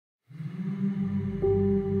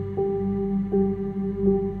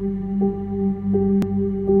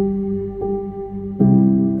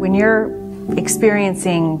you're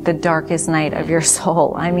experiencing the darkest night of your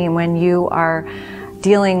soul, I mean, when you are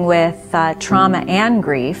dealing with trauma and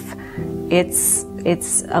grief, it's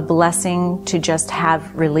a blessing to just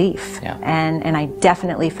have relief. Yeah. And I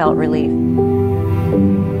definitely felt relief.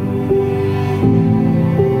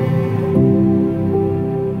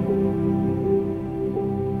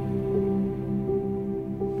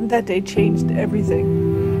 That day changed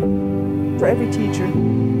everything for every teacher,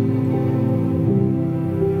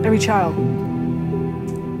 every child,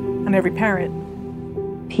 and every parent.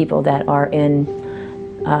 People that are in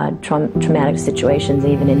traumatic situations,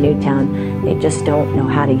 even in Newtown, they just don't know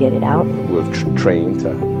how to get it out. We're trained to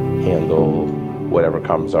handle whatever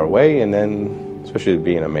comes our way, and then, especially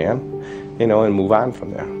being a man, you know, and move on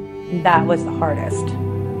from there. That was the hardest,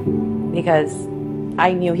 because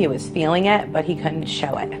I knew he was feeling it, but he couldn't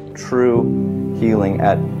show it. True healing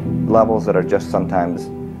at levels that are just sometimes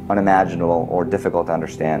unimaginable or difficult to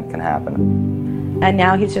understand can happen. And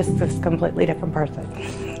now he's just this completely different person.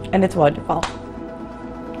 And it's wonderful.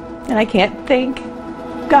 And I can't thank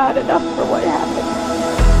God enough for what happened.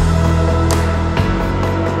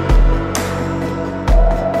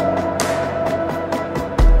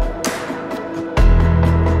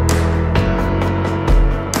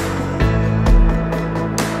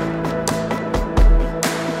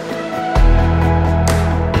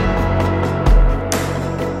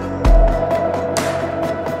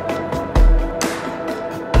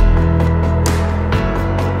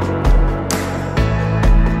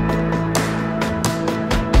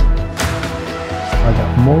 I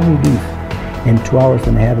got more relief in 2 hours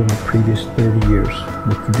than I had in the previous 30 years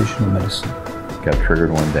with traditional medicine. Got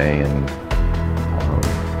triggered one day and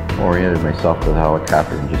oriented myself to the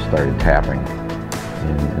helicopter and just started tapping.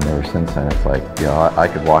 And ever since then, it's like, you know, I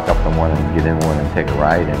could walk up to one and get in one and take a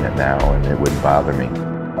ride in it now, and it wouldn't bother me.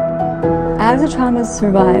 As a trauma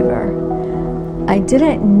survivor, I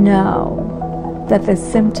didn't know that the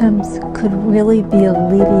symptoms could really be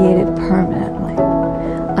alleviated permanently.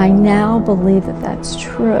 I now believe that that's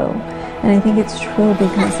true, and I think it's true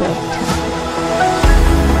because of tapping.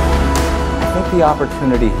 I think the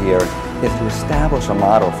opportunity here is to establish a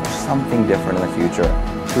model for something different in the future,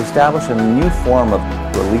 to establish a new form of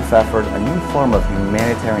relief effort, a new form of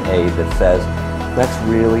humanitarian aid that says, let's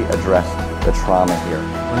really address the trauma here.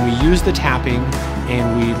 When we use the tapping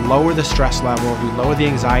and we lower the stress level, we lower the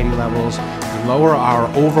anxiety levels, we lower our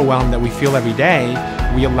overwhelm that we feel every day,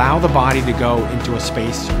 we allow the body to go into a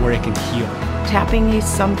space where it can heal. Tapping is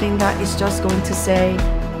something that is just going to say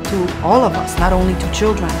to all of us, not only to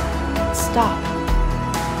children, stop.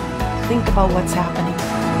 Think about what's happening.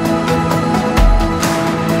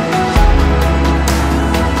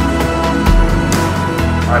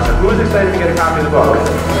 All right, so who's excited to get a copy of the book?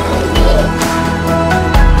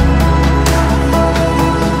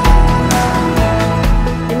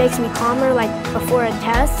 It makes me calmer, like before a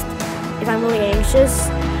test. If I'm really anxious,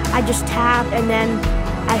 I just tap and then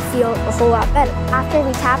I feel a whole lot better. After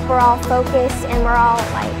we tap, we're all focused and we're all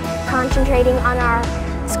like concentrating on our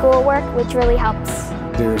schoolwork, which really helps.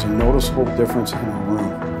 There is a noticeable difference in our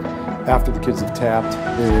room. After the kids have tapped,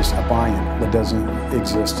 there is a buy-in that doesn't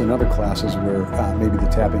exist in other classes where maybe the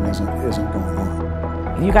tapping isn't going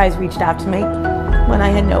on. You guys reached out to me when I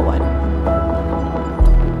had no one.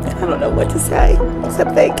 I don't know what to say,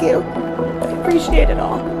 except thank you. I appreciate it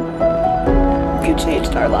all. You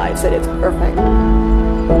changed our lives and it's perfect. I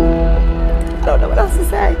don't know what else to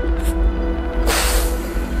say.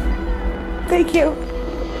 Thank you.